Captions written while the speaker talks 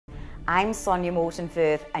I'm Sonya Morton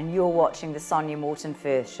Firth and you're watching the Sonya Morton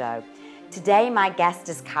Firth Show. Today my guest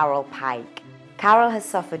is Carole Pyke. Carole has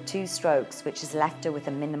suffered 2 strokes which has left her with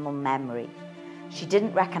a minimal memory. She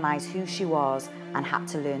didn't recognise who she was and had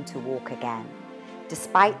to learn to walk again.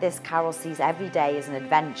 Despite this, Carole sees every day as an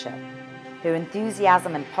adventure. Her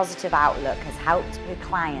enthusiasm and positive outlook has helped her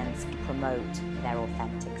clients promote their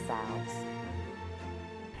authentic selves.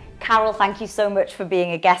 Carole, thank you so much for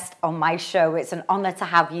being a guest on my show. It's an honour to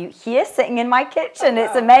have you here sitting in my kitchen.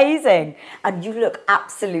 It's amazing. And you look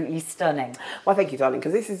absolutely stunning. Well, thank you, darling,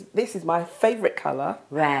 because this is my favourite colour.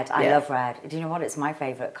 Red. I love red. Do you know what? It's my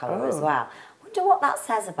favourite colour as well. I wonder what that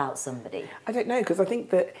says about somebody. I don't know, because I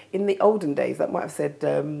think that in the olden days that might have said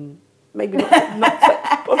maybe not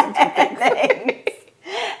such positive things.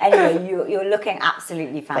 Anyway, you're looking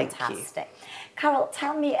absolutely fantastic. Thank you. Carole,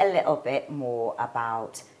 tell me a little bit more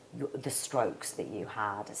about the strokes that you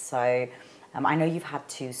had. So I know you've had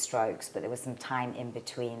 2 strokes, but there was some time in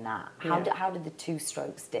between that. How did the 2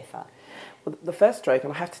 strokes differ? Well, the first stroke,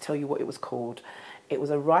 and I have to tell you what it was called, it was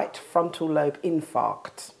a right frontal lobe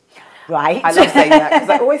infarct. Right. I love saying that because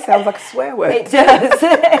that always sounds like a swear word. It does.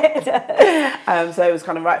 It does. So it was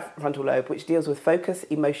kind of right frontal lobe, which deals with focus,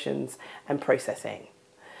 emotions and processing.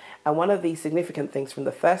 And one of the significant things from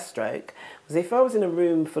the first stroke was if I was in a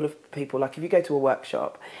room full of people, like if you go to a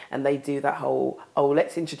workshop and they do that whole, oh,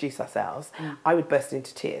 let's introduce ourselves, I would burst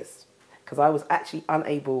into tears because I was actually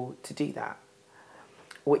unable to do that,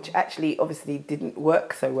 which actually obviously didn't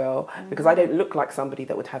work so well because I don't look like somebody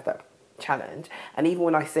that would have that challenge. And even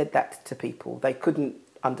when I said that to people, they couldn't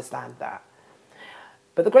understand that.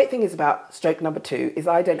 But the great thing is about stroke number 2 is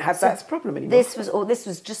I don't have that problem anymore. This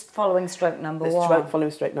was just following stroke number 1.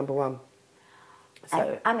 Following stroke number 1.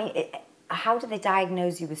 So I mean, how did they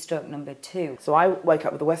diagnose you with stroke number 2? So I woke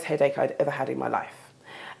up with the worst headache I'd ever had in my life.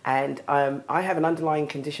 And I have an underlying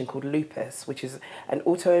condition called lupus, which is an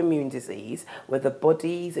autoimmune disease where the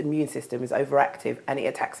body's immune system is overactive and it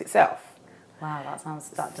attacks itself. Wow,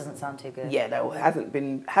 that doesn't sound too good. Yeah, no, it hasn't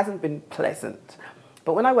been pleasant.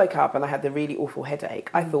 But when I woke up and I had the really awful headache,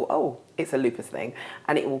 I thought, oh, it's a lupus thing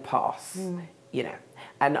and it will pass, you know.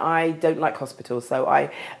 And I don't like hospitals, so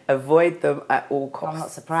I avoid them at all costs. I'm not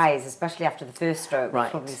surprised, especially after the first stroke. Right.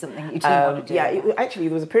 Probably something you didn't want to do. Yeah, actually,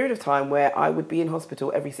 there was a period of time where I would be in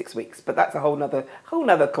hospital every 6 weeks, but that's a whole nother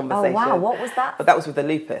conversation. Oh, wow, what was that? But that was with the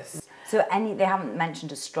lupus. So they haven't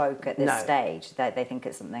mentioned a stroke at this stage. They think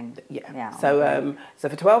it's something. Yeah. So so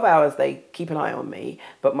for 12 hours they keep an eye on me,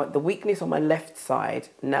 but the weakness on my left side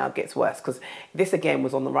now gets worse because this again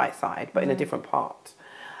was on the right side, but in a different part.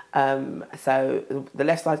 So the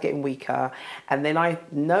left side's getting weaker, and then I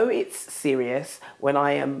know it's serious when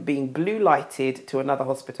I am being blue lighted to another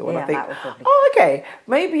hospital, and I think, oh, okay,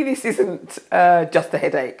 maybe this isn't just a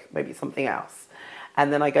headache, maybe it's something else.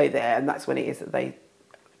 And then I go there, and that's when it is that they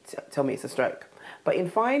tell me it's a stroke. But in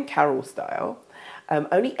fine Carole style,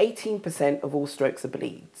 only 18% of all strokes are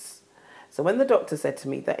bleeds. So when the doctor said to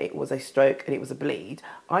me that it was a stroke and it was a bleed,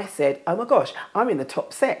 I said, oh my gosh, I'm in the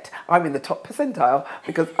top set. I'm in the top percentile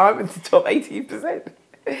because I'm in the top 18%.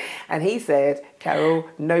 And he said, Carole,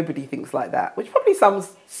 nobody thinks like that, which probably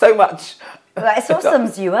sums so much. Well, it sort of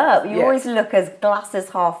sums you up. You always look as glasses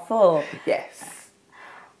half full. Yes.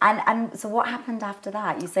 And so what happened after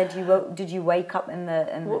that? You said did you wake up in the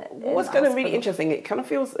what's kind of really interesting, it kind of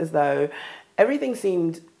feels as though everything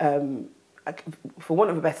seemed, for want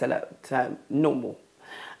of a better term, normal.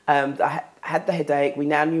 I had the headache, we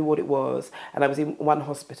now knew what it was, and I was in one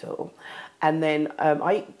hospital. And then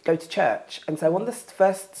I go to church. And so on the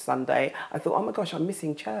first Sunday, I thought, oh my gosh, I'm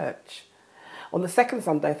missing church. On the second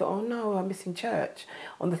Sunday, I thought, oh no, I'm missing church.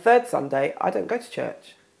 On the third Sunday, I don't go to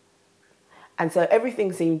church. And so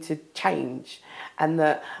everything seemed to change. And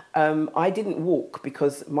that I didn't walk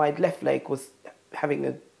because my left leg was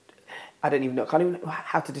having I can't even know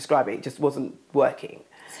how to describe it. It just wasn't working.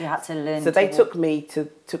 So you had to learn. So they took me to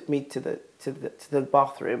the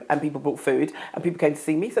bathroom, and people brought food, and people came to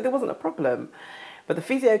see me. So there wasn't a problem. But the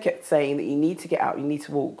physio kept saying that you need to get out, you need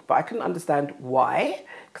to walk. But I couldn't understand why,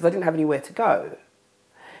 because I didn't have anywhere to go.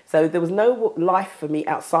 So there was no life for me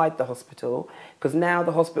outside the hospital, because now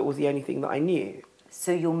the hospital was the only thing that I knew.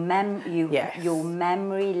 So your memory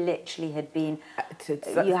literally had been,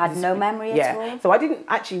 you had no memory at all? So I didn't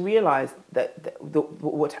actually realise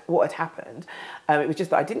what had happened. It was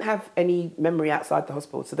just that I didn't have any memory outside the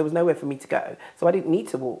hospital, so there was nowhere for me to go. So I didn't need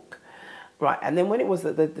to walk. Right, and then when it was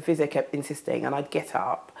that the physio kept insisting and I'd get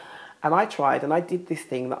up, and I tried and I did this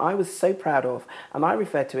thing that I was so proud of, and I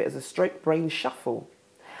referred to it as a stroke brain shuffle.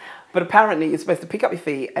 But apparently you're supposed to pick up your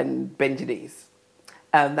feet and bend your knees.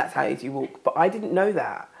 That's how you walk. But I didn't know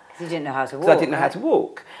that. You didn't know how to walk. Because I didn't know how to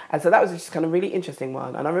walk. And so that was just kind of really interesting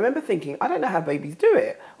one. And I remember thinking, I don't know how babies do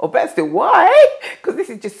it. Or better still, why? Because this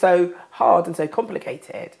is just so hard and so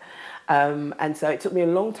complicated. And so it took me a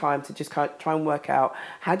long time to just kind of try and work out,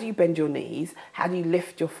 how do you bend your knees? How do you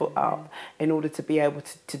lift your foot up in order to be able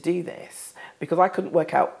to do this? Because I couldn't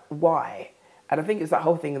work out why. And I think it's that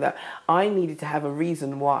whole thing that I needed to have a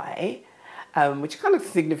reason why, which is kind of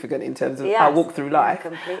significant in terms of how I walk through life.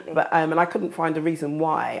 Completely. But and I couldn't find a reason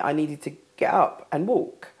why I needed to get up and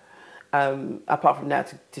walk, apart from now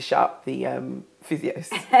to shut up the physios.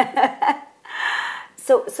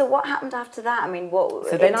 So what happened after that? I mean, what?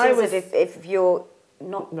 So then I was, if you're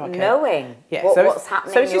not knowing what's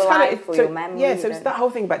happening in your life or your memory. Yeah, so it's that whole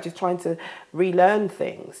thing about just trying to relearn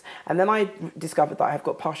things. And then I discovered that I've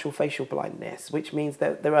got partial facial blindness, which means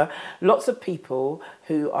that there are lots of people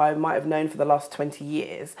who I might have known for the last 20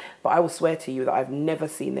 years, but I will swear to you that I've never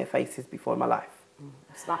seen their faces before in my life.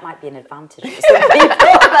 So that might be an advantage for some people.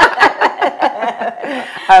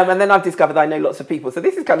 And then I've discovered that I know lots of people. So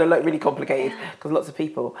this is kind of like really complicated because lots of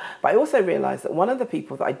people. But I also realised that one of the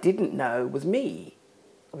people that I didn't know was me.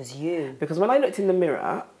 It was you. Because when I looked in the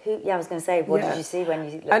mirror... I was going to say, what did you see when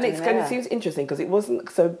you looked in the mirror? And it seems interesting because it wasn't...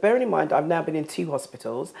 So bearing in mind, I've now been in 2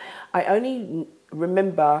 hospitals. I only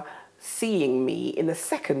remember seeing me in the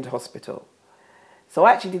 2nd hospital. So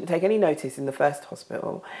I actually didn't take any notice in the 1st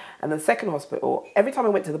hospital. And the 2nd hospital, every time I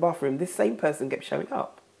went to the bathroom, this same person kept showing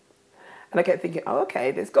up. And I kept thinking, oh,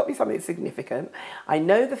 okay, there's got to be something significant. I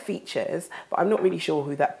know the features, but I'm not really sure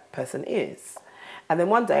who that person is. And then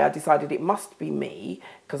one day I decided it must be me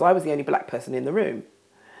because I was the only black person in the room.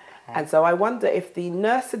 Okay. And so I wonder if the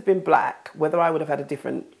nurse had been black, whether I would have had a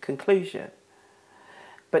different conclusion.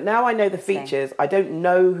 But now I know the features, I don't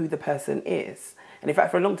know who the person is. And in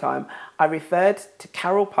fact, for a long time, I referred to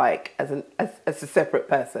Carole Pyke as a separate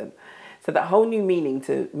person. So that whole new meaning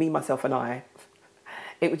to me, myself and I,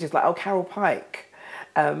 it was just like, oh, Carole Pyke.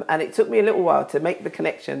 And it took me a little while to make the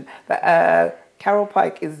connection that Carole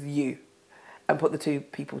Pyke is you. And put the 2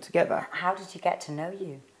 people together. How did you get to know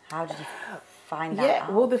you? How did you find that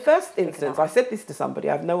out? Well, the first instance, I said this to somebody,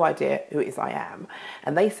 I have no idea who it is I am.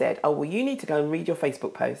 And they said, oh, well, you need to go and read your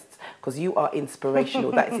Facebook posts because you are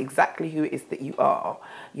inspirational. That is exactly who it is that you are.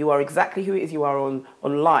 You are exactly who it is you are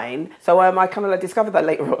online. So I kind of discovered that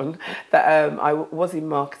later on, that I was in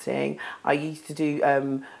marketing. I used to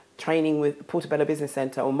do... training with Portobello Business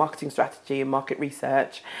Centre on marketing strategy and market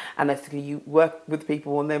research, and basically you work with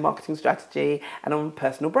people on their marketing strategy and on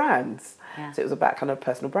personal brands. Yeah. So it was about kind of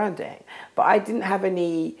personal branding. But I didn't have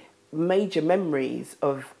any major memories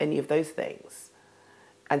of any of those things.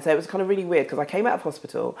 And so it was kind of really weird because I came out of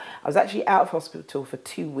hospital. I was actually out of hospital for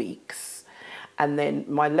 2 weeks, and then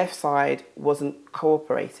my left side wasn't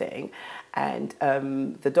cooperating. And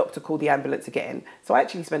the doctor called the ambulance again. So I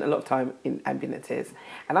actually spent a lot of time in ambulances.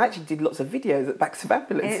 And I actually did lots of videos at backs of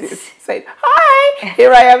ambulances saying, hi,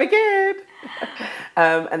 here I am again.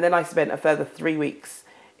 And then I spent a further 3 weeks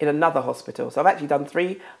in another hospital. So I've actually done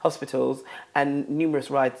 3 hospitals and numerous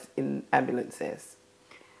rides in ambulances.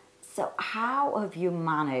 So how have you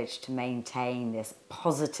managed to maintain this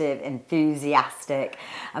positive, enthusiastic...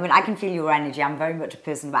 I mean, I can feel your energy. I'm very much a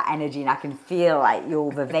person about energy, and I can feel like your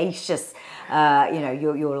vivacious,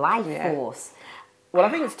 your life force. Well, I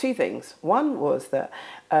think it's 2 things. One was that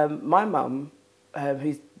my mum,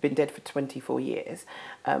 who's been dead for 24 years,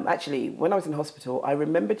 actually, when I was in hospital, I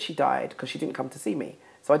remembered she died because she didn't come to see me.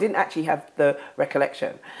 So I didn't actually have the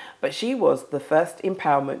recollection. But she was the first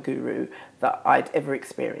empowerment guru that I'd ever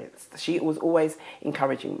experienced. She was always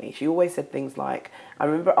encouraging me. She always said things like, I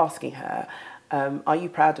remember asking her, are you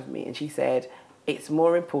proud of me? And she said, it's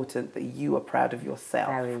more important that you are proud of yourself.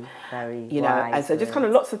 Very, very you know, and so just kind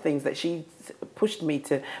of lots of things that she pushed me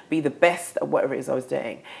to be the best at whatever it is I was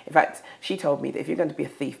doing. In fact, she told me that if you're going to be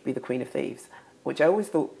a thief, be the queen of thieves. Which I always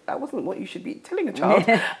thought that wasn't what you should be telling a child.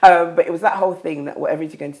 But it was that whole thing that whatever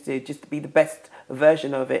you're going to do, just to be the best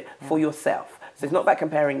version of it for yourself. So it's not about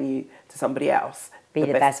comparing you to somebody else. Be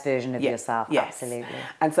the best version of yourself, yes. Absolutely.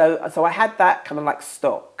 And so I had that kind of like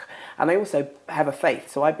stock. And I also have a faith,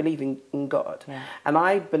 so I believe in God. Yeah. And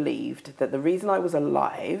I believed that the reason I was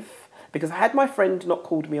alive, because had my friend not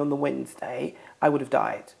called me on the Wednesday, I would have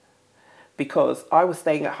died. Because I was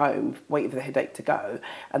staying at home waiting for the headache to go,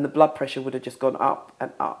 and the blood pressure would have just gone up,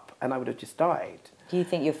 and I would have just died. Do you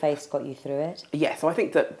think your faith got you through it? Yeah, so I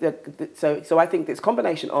think so I think this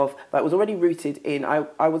combination of that was already rooted in.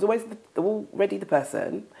 I was always already the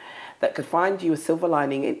person that could find you a silver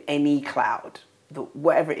lining in any cloud.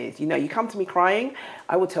 whatever it is, you know, you come to me crying,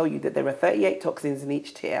 I will tell you that there are 38 toxins in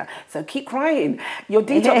each tear. So keep crying. You're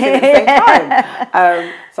detoxing at the same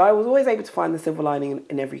time. So I was always able to find the silver lining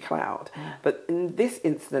in every cloud. But in this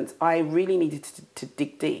instance, I really needed to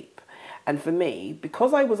dig deep. And for me,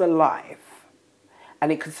 because I was alive,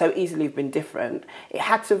 and it could so easily have been different, it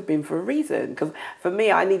had to have been for a reason. Because for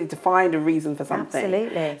me, I needed to find a reason for something.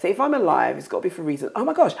 Absolutely. So if I'm alive, it's got to be for a reason. Oh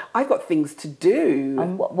my gosh, I've got things to do.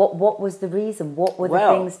 And what was the reason? What were the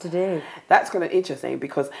things to do? That's kind of interesting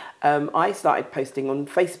because I started posting on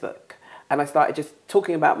Facebook. And I started just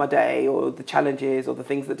talking about my day or the challenges or the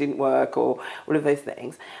things that didn't work or all of those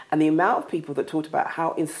things. And the amount of people that talked about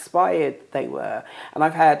how inspired they were. And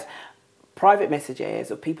I've had private messages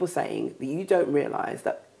of people saying that you don't realise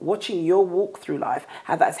that watching your walk through life,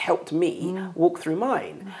 how that's helped me walk through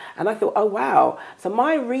mine. And I thought, oh wow, so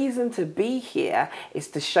my reason to be here is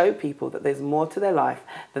to show people that there's more to their life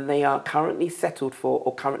than they are currently settled for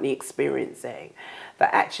or currently experiencing.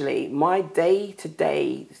 That actually my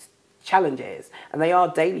day-to-day challenges, and they are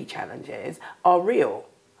daily challenges, are real.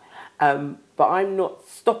 But I'm not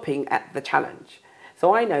stopping at the challenge.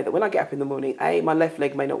 So I know that when I get up in the morning, my left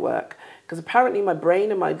leg may not work, because apparently my brain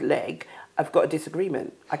and my leg have got a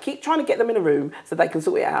disagreement. I keep trying to get them in a room so they can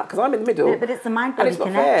sort it out, because I'm in the middle. But it's the mind-body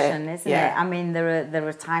connection, isn't it? I mean, there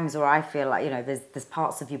are times where I feel like, you know, there's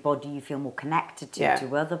parts of your body you feel more connected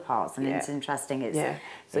to other parts, and it's interesting.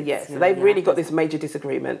 So they've really got this major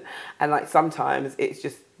disagreement, and like sometimes it's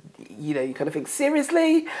just, you know, you kind of think,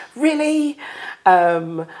 seriously, really?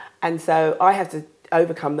 And so I have to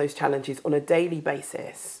overcome those challenges on a daily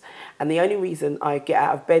basis. And the only reason I get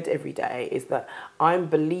out of bed every day is that I'm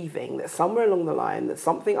believing that somewhere along the line that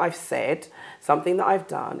something I've said, something that I've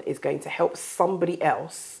done is going to help somebody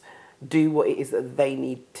else do what it is that they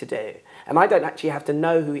need to do. And I don't actually have to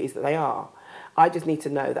know who it is that they are. I just need to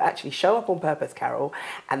know that actually show up on purpose, Carole,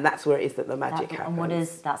 and that's where it is that the magic happens. And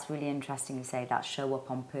that's really interesting you say that, show up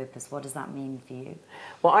on purpose. What does that mean for you?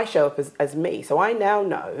 Well, I show up as me. So I now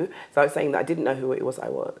know, so I was saying that I didn't know who it was I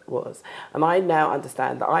was. And I now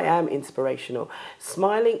understand that I am inspirational.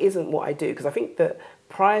 Smiling isn't what I do, because I think that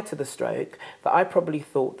prior to the stroke, that I probably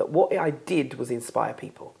thought that what I did was inspire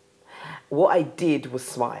people. What I did was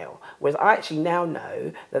smile. Whereas I actually now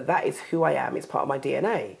know that that is who I am. It's part of my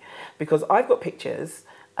DNA. Because I've got pictures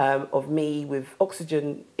of me with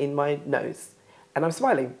oxygen in my nose and I'm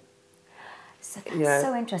smiling. So that's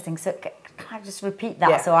so interesting. So can I just repeat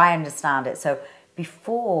that so I understand it? So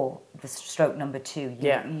before the stroke number 2,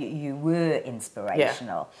 you were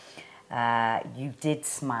inspirational. You did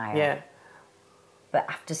smile. Yeah. But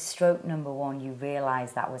after stroke number 1, you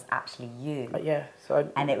realised that was actually you.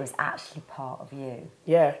 And it was actually part of you.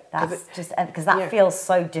 Yeah. That's just because that feels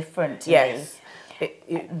so different to me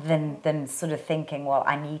than sort of thinking, well,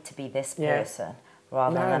 I need to be this person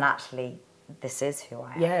rather than actually this is who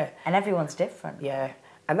I am. Yeah. And everyone's different. Yeah.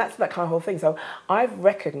 And that's that kind of whole thing. So I've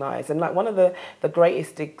recognised, and like one of the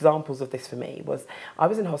greatest examples of this for me was I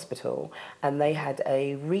was in hospital and they had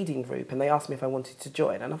a reading group and they asked me if I wanted to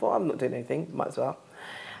join. And I thought, I'm not doing anything, might as well.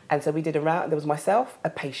 And so we did a round. There was myself, a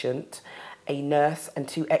patient, a nurse and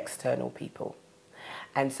 2 external people.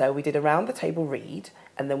 And so we did a round the table read,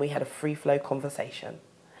 and then we had a free flow conversation.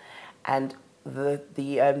 And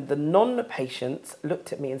the non-patients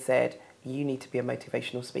looked at me and said, you need to be a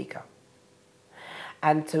motivational speaker.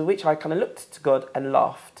 And to which I kind of looked to God and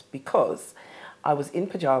laughed, because I was in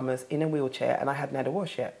pyjamas, in a wheelchair, and I hadn't had a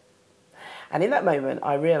wash yet. And in that moment,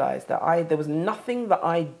 I realised that there was nothing that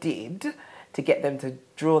I did to get them to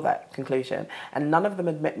draw that conclusion. And none of them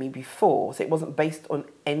had met me before, so it wasn't based on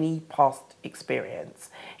any past experience.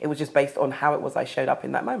 It was just based on how it was I showed up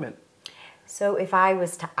in that moment. So if I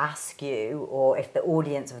was to ask you, or if the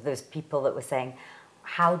audience of those people that were saying,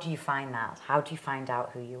 how do you find that? How do you find out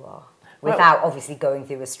who you are? Without obviously going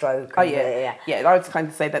through a stroke. I would kind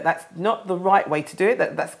of say that that's not the right way to do it.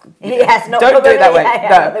 Don't do it that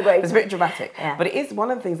way. It's a bit dramatic. Yeah. But it is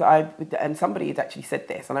one of the things that and somebody had actually said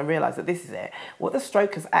this, and I realised that this is it. What the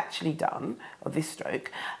stroke has actually done, or this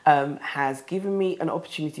stroke, has given me an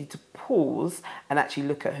opportunity to pause and actually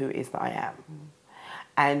look at who it is that I am.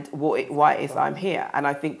 And why it is that I'm here. And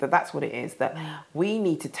I think that that's what it is, that we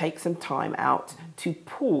need to take some time out to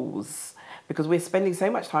pause, because we're spending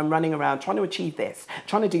so much time running around trying to achieve this,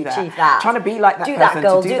 trying to do that, trying to be like that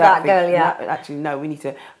person, do that girl, yeah. No, actually, no, we need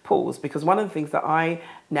to pause, because one of the things that I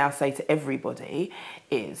now say to everybody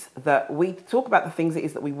is that we talk about the things it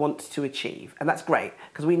is that we want to achieve, and that's great,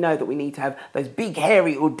 because we know that we need to have those big,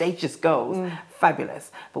 hairy, audacious goals,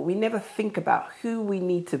 fabulous, but we never think about who we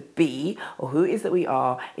need to be or who it is that we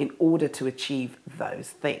are in order to achieve those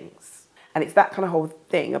things. And it's that kind of whole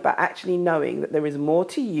thing about actually knowing that there is more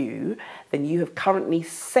to you than you have currently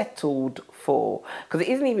settled for. Because it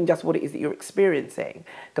isn't even just what it is that you're experiencing.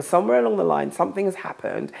 Because somewhere along the line, something has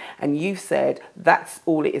happened and you've said, that's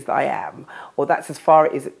all it is that I am. Or that's as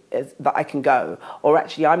far as that I can go. Or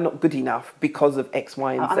actually, I'm not good enough because of X,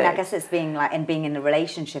 Y, and Z. I mean, I guess it's being in a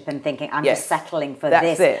relationship and thinking, I'm Yes, just settling for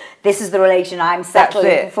that's this. it. This is the relation I'm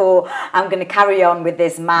settling for. I'm going to carry on with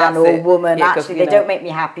this man That's or it. woman. Yeah, actually, they don't make me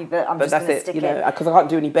happy, but I'm just going to stick it. Because I can't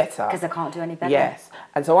do any better. Because I can't do any better. Yes.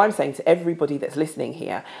 And so I'm saying to everybody that's listening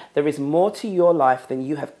here, there is more to your life than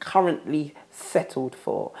you have currently settled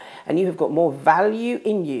for. And you have got more value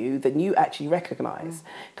in you than you actually recognise.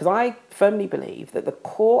 Because I firmly believe that the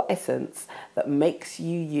core essence that makes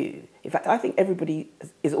you you, in fact, I think everybody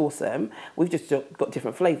is awesome. We've just got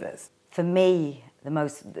different flavours. For me, the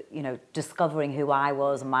most, discovering who I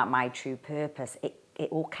was and my true purpose, it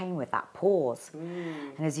all came with that pause.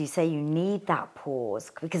 And as you say, you need that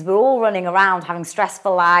pause because we're all running around having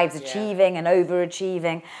stressful lives, achieving and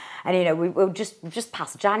overachieving. And, we're just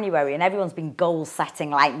past January and everyone's been goal setting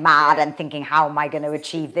like mad and thinking, how am I going to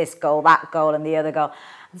achieve this goal, that goal and the other goal?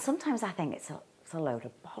 And sometimes I think it's a load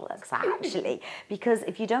of bollocks, actually, because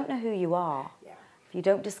if you don't know who you are, if you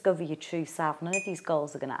don't discover your true self, none of these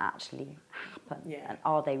goals are going to actually happen. And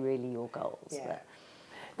are they really your goals?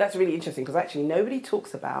 That's really interesting because actually nobody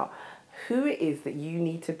talks about who it is that you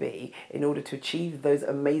need to be in order to achieve those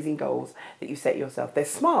amazing goals that you set yourself. They're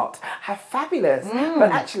smart, how fabulous,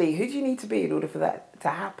 but actually who do you need to be in order for that to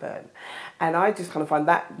happen? And I just kind of find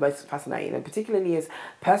that most fascinating, and particularly as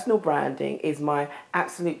personal branding is my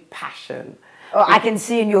absolute passion. Oh, I can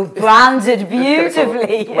see, and you're branded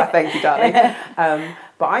beautifully. Well, thank you, darling.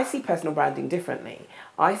 But I see personal branding differently.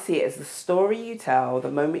 I see it as the story you tell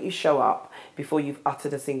the moment you show up before you've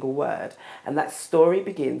uttered a single word. And that story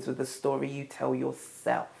begins with the story you tell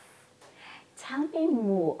yourself. Tell me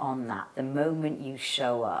more on that, the moment you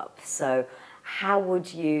show up. So how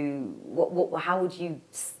would you, how would you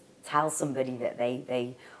tell somebody that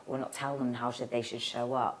they or not tell them how they should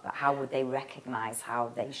show up, but how would they recognise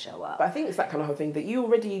how they show up? But I think it's that kind of whole thing that you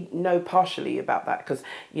already know partially about that, because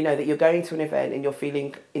you know that you're going to an event and you're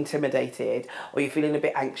feeling intimidated or you're feeling a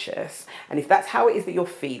bit anxious, and if that's how it is that you're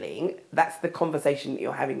feeling, that's the conversation that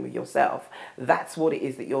you're having with yourself. That's what it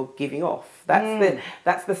is that you're giving off.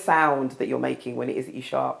 That's the sound that you're making when it is that you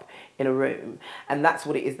show up in a room, and that's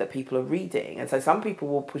what it is that people are reading. And so some people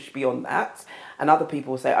will push beyond that, and other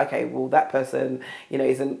people will say, okay, well, that person,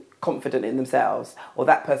 isn't confident in themselves, or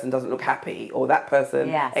that person doesn't look happy, or that person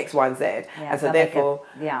X, Y, and Z. And so therefore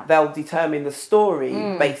they'll determine the story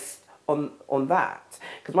based on that.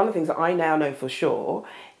 Because one of the things that I now know for sure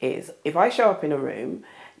is if I show up in a room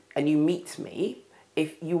and you meet me,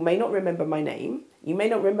 if you may not remember my name, you may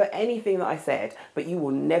not remember anything that I said, but you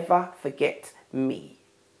will never forget me.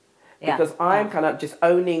 Because I'm kind of just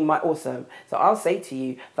owning my awesome. So I'll say to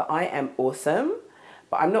you that I am awesome,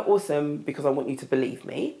 but I'm not awesome because I want you to believe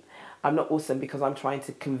me. I'm not awesome because I'm trying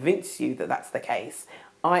to convince you that that's the case.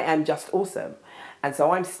 I am just awesome. And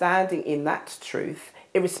so I'm standing in that truth,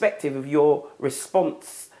 irrespective of your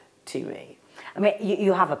response to me. I mean,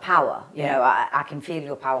 you have a power, you know, I can feel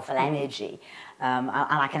your powerful energy. And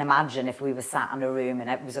I can imagine if we were sat in a room and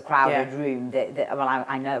it was a crowded room, well,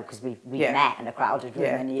 I know because we've met in a crowded room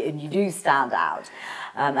and you do stand out.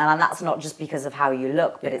 And that's not just because of how you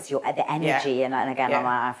look, but it's the energy. And again,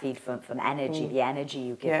 I feed from energy, the energy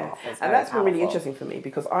you give off is very And that's powerful. been really interesting for me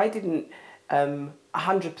because I didn't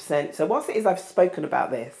 100%. So whilst it is I've spoken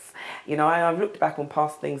about this, I've looked back on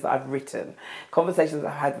past things that I've written, conversations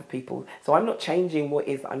I've had with people. So I'm not changing what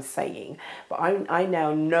it is that I'm saying, but I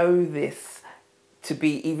now know this to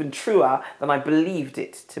be even truer than I believed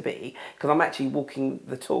it to be, because I'm actually walking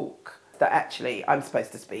the talk that actually I'm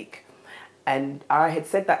supposed to speak. And I had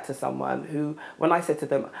said that to someone who, when I said to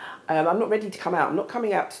them, I'm not ready to come out, I'm not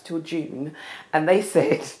coming out till June. And they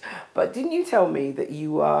said, but didn't you tell me that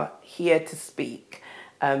you are here to speak?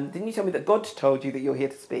 Didn't you tell me that God told you that you're here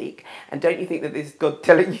to speak? And don't you think that this is God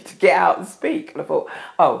telling you to get out and speak? And I thought,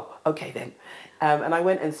 oh, okay then. And I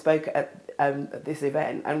went and spoke at this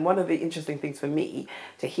event. And one of the interesting things for me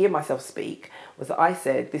to hear myself speak was that I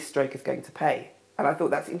said, this stroke is going to pay. And I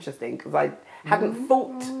thought that's interesting because I hadn't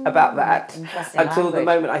thought about that until the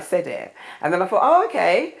moment I said it. And then I thought, oh,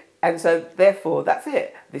 okay. And so therefore, that's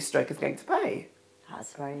it. This stroke is going to pay.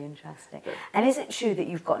 That's very interesting. And is it true that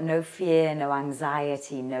you've got no fear, no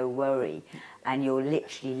anxiety, no worry, and you're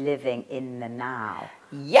literally living in the now?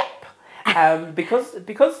 Yep.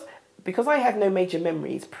 Because I have no major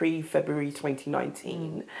memories pre-February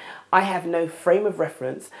 2019, I have no frame of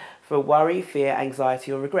reference for worry, fear,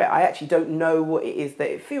 anxiety or regret. I actually don't know what it is that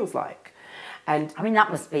it feels like. And I mean, that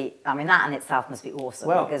in itself must be awesome,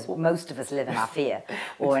 because most of us live in our fear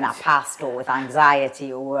or in our past or with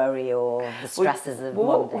anxiety or worry or the stresses of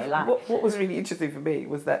modern day life. What was really interesting for me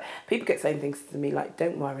was that people kept saying things to me like,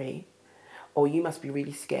 don't worry, or you must be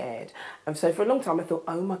really scared. And so for a long time I thought,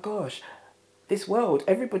 oh my gosh, this world,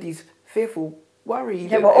 everybody's fearful,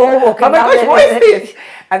 worried. Yeah, we're all walking oh my gosh, what is this?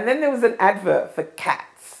 And then there was an advert for cats.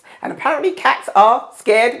 And apparently cats are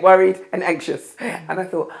scared, worried and anxious. And I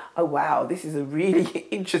thought, oh wow, this is a really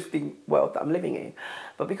interesting world that I'm living in.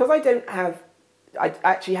 But because I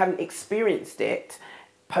actually haven't experienced it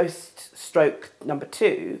post-stroke number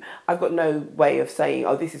 2, I've got no way of saying,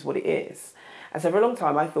 oh, this is what it is. And so for a long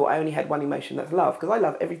time I thought I only had one emotion, that's love, because I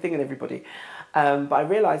love everything and everybody. But I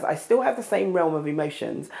realised I still have the same realm of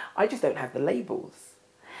emotions, I just don't have the labels.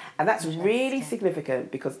 And that's really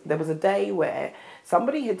significant, because there was a day where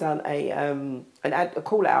somebody had done a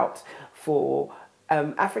call out for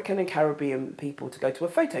African and Caribbean people to go to a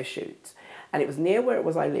photo shoot. And it was near where it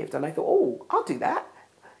was I lived. And I thought, oh, I'll do that.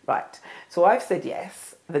 Right. So I've said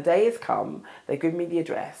yes. The day has come. They've given me the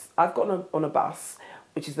address. I've got on a bus,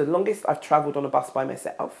 which is the longest I've travelled on a bus by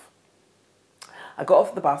myself. I got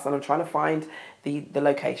off the bus and I'm trying to find the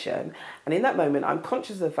location. And in that moment, I'm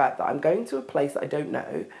conscious of the fact that I'm going to a place that I don't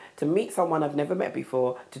know, to meet someone I've never met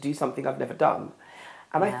before, to do something I've never done.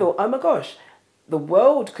 And I thought, oh my gosh, the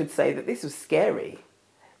world could say that this was scary.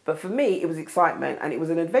 But for me, it was excitement and it was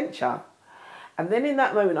an adventure. And then in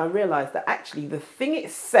that moment, I realised that actually the thing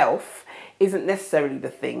itself isn't necessarily the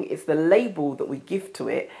thing. It's the label that we give to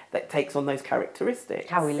it that takes on those characteristics.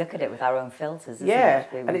 How we look at it with our own filters, isn't it? Yeah,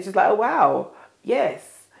 and it's just like, oh wow,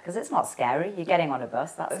 yes. Because it's not scary. You're getting on a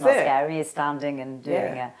bus. That's not scary. You're standing and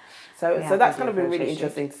doing it. So that's kind of been really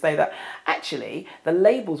interesting to say that actually the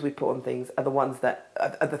labels we put on things are the ones that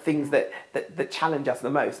are the things that challenge us the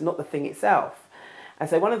most, not the thing itself. And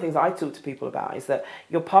so one of the things I talk to people about is that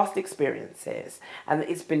your past experiences, and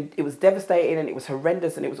it was devastating and it was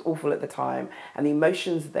horrendous and it was awful at the time, and the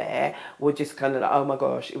emotions there were just kind of like, oh my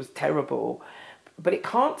gosh, it was terrible. But it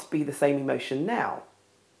can't be the same emotion now,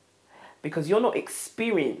 because you're not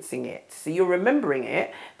experiencing it. So you're remembering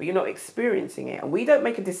it, but you're not experiencing it. And we don't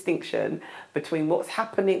make a distinction between what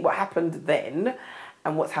happened then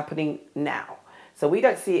and what's happening now. So we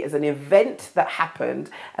don't see it as an event that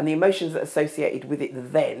happened and the emotions that are associated with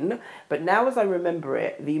it then. But now as I remember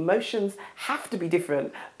it, the emotions have to be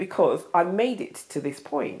different because I made it to this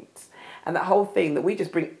point. And that whole thing that we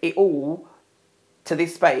just bring it all to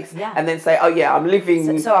this space and then say, oh yeah, I'm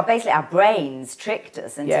living. So basically our brains tricked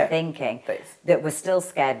us into thinking that we're still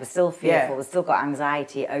scared, we're still fearful, we've still got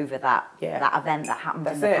anxiety over that event that happened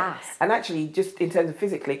in the past. And actually, just in terms of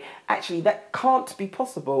physically, actually that can't be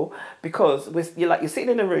possible, because you're sitting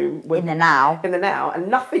in a room in the now, and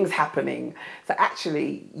nothing's happening. So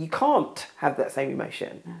actually, you can't have that same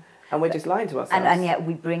emotion. And we're just lying to ourselves. And yet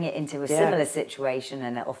we bring it into a similar situation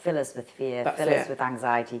and it'll fill us with fear, fill us with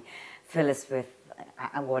anxiety, fill us with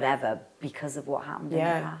whatever, because of what happened in the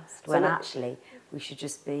past. When actually we should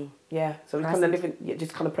just be so we kind of live in,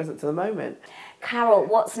 just kind of present to the moment. Carole,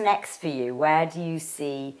 what's next for you? Where do you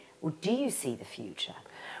see, or do you see the future?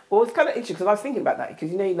 Well, it's kind of interesting because I was thinking about that,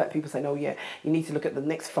 because you like people saying, oh yeah, you need to look at the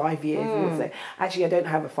next 5 years. And say, actually, I don't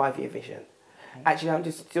have a 5-year vision. Okay. Actually, I'm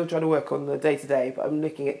just still trying to work on the day-to-day, but I'm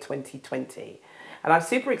looking at 2020. And I'm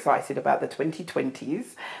super excited about the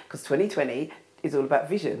 2020s, because 2020 is all about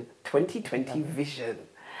vision, 2020 vision.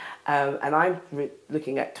 And I'm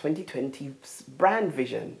looking at 2020's brand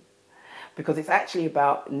vision, because it's actually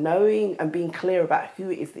about knowing and being clear about who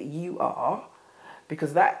it is that you are,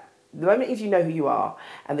 because the moment is you know who you are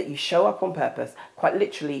and that you show up on purpose, quite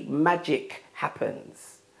literally magic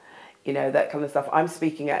happens. You know, that kind of stuff. I'm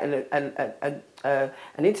speaking at an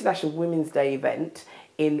International Women's Day event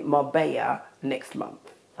in Marbella next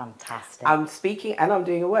month. Fantastic. I'm speaking and I'm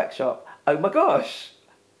doing a workshop. Oh my gosh!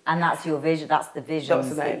 And that's your vision. That's the vision.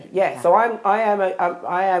 That's the name. Yeah. So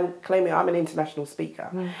I am claiming I'm an international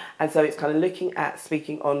speaker, and so it's kind of looking at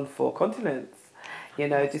speaking on 4 continents. You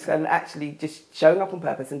know, just kind of actually just showing up on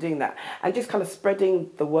purpose and doing that, and just kind of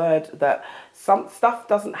spreading the word that some stuff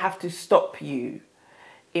doesn't have to stop you.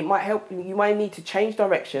 It might help. You might need to change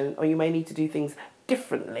direction, or you may need to do things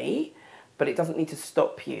differently, but it doesn't need to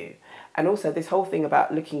stop you. And also this whole thing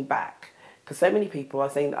about looking back, because so many people are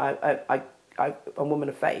saying that I'm a woman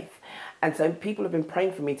of faith, and so people have been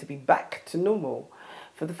praying for me to be back to normal.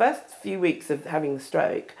 For the first few weeks of having the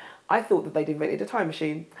stroke, I thought that they'd invented a time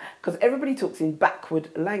machine, because everybody talks in backward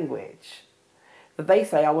language. that they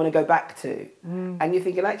say, I want to go back to. And you're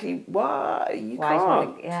thinking, actually, why? You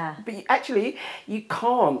can't. Yeah. But actually, you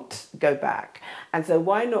can't go back. And so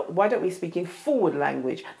why don't we speak in forward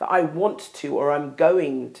language that I want to or I'm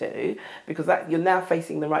going to, because that you're now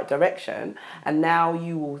facing the right direction, and now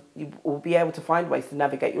you will be able to find ways to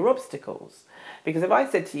navigate your obstacles. Because if I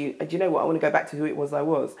said to you, do you know what, I want to go back to who it was I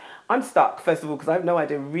was, I'm stuck, first of all, because I have no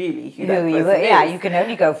idea really who that person is. Yeah, you can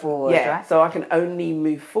only go forward, right? So I can only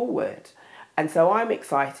move forward. And so I'm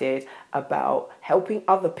excited about helping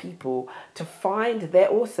other people to find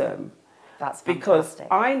their awesome. That's Because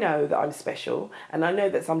fantastic. I know that I'm special, and I know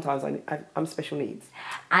that sometimes I'm special needs.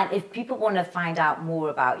 And if people want to find out more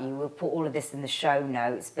about you, we'll put all of this in the show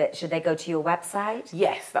notes, but should they go to your website?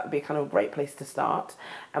 Yes, that would be a kind of great place to start.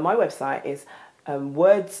 And my website is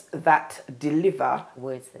words-that-deliver.com.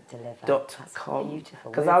 That's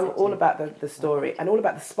beautiful. Because I'm all about the story and all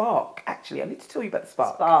about the spark. Actually, I need to tell you about the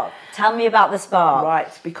spark. Spark. Tell me about the spark.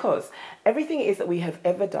 Right, because everything it is that we have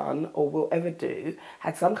ever done or will ever do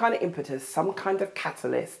had some kind of impetus, some kind of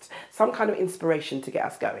catalyst, some kind of inspiration to get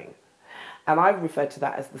us going. And I refer to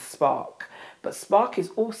that as the spark. But spark is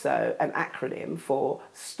also an acronym for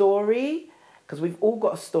story, because we've all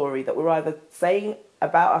got a story that we're either saying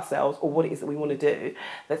about ourselves or what it is that we want to do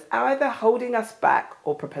that's either holding us back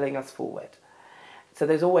or propelling us forward. So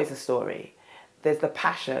there's always a story. There's the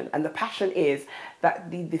passion, and the passion is that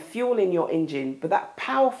the fuel in your engine, but that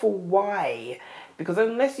powerful why. Because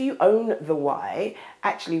unless you own the why,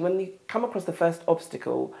 actually when you come across the first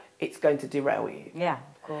obstacle, it's going to derail you. Yeah,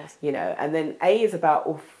 of course. You know, and then A is about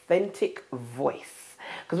authentic voice.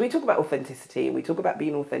 Because we talk about authenticity and we talk about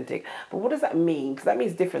being authentic, but what does that mean? Because that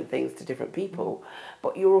means different things to different people.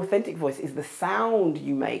 But your authentic voice is the sound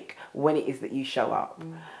you make when it is that you show up.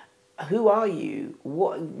 Who are you?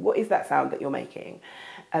 What is that sound that you're making?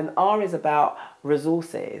 And R is about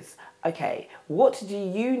resources. Okay, what do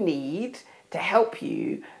you need to help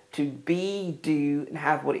you to be, do, and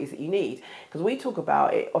have what it is that you need? Because we talk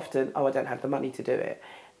about it often, oh, I don't have the money to do it.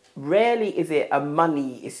 Rarely is it a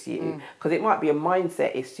money issue, because it might be a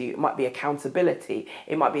mindset issue, it might be accountability,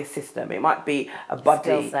 it might be a system, it might be a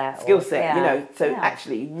buddy, skill set, you know. So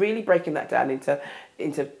actually really breaking that down into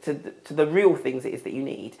the real things it is that you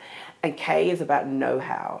need. And K is about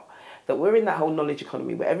know-how, that we're in that whole knowledge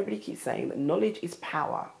economy where everybody keeps saying that knowledge is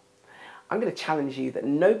power. I'm going to challenge you that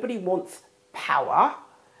nobody wants power,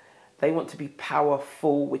 they want to be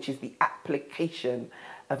powerful, which is the application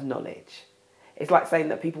of knowledge. It's like saying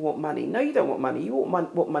that people want money. No, you don't want money. You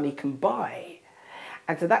want what money can buy.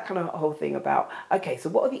 And so that kind of whole thing about, okay, so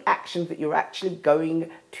what are the actions that you're actually going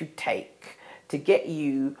to take to get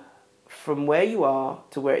you from where you are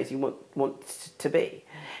to where it is you want to be?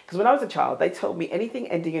 Because when I was a child, they told me anything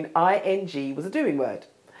ending in ing was a doing word.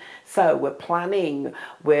 So we're planning,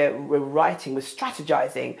 we're writing, we're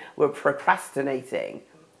strategizing, we're procrastinating,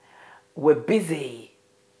 we're busy.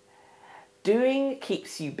 Doing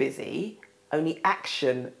keeps you busy. Only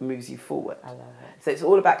action moves you forward. I love it. So it's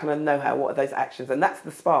all about kind of know-how, what are those actions? And that's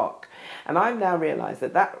the spark. And I've now realised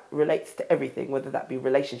that that relates to everything, whether that be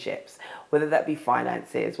relationships, whether that be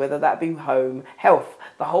finances, whether that be home, health,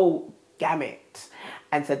 the whole gamut.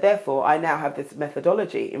 And so therefore, I now have this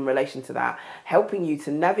methodology in relation to that, helping you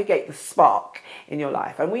to navigate the spark in your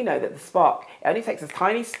life. And we know that the spark, it only takes a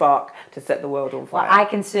tiny spark to set the world on fire. Well, I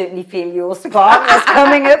can certainly feel your spark that's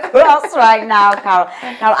coming across right now, Carole.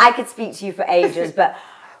 Now, I could speak to you for ages, but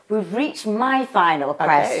we've reached my final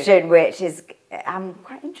question, which is, I'm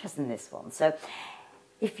quite interested in this one. So,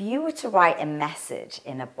 if you were to write a message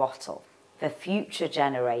in a bottle for future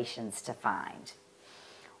generations to find,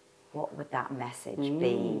 what would that message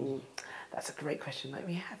be? That's a great question. Like,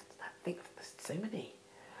 we have to think of so many.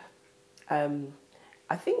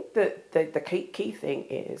 I think that the key thing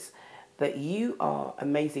is that you are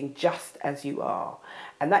amazing just as you are.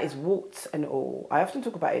 And that is warts and all. I often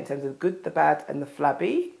talk about it in terms of good, the bad, and the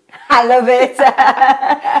flabby. I love it.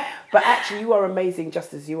 But actually, you are amazing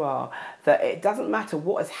just as you are. That it doesn't matter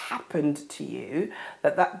what has happened to you,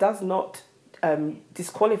 that does not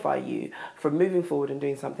disqualify you from moving forward and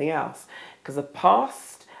doing something else, because the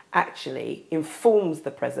past actually informs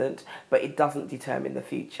the present, but it doesn't determine the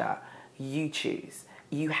future. You choose.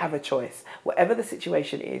 You have a choice. Whatever the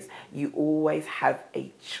situation is, you always have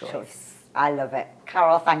a choice. I love it.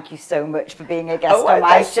 Carole, thank you so much for being a guest on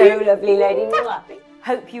my show, lovely lady.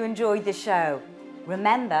 Hope you enjoyed the show.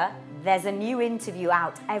 Remember, there's a new interview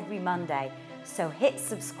out every Monday, so hit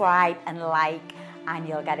subscribe and like, and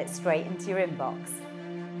you'll get it straight into your inbox.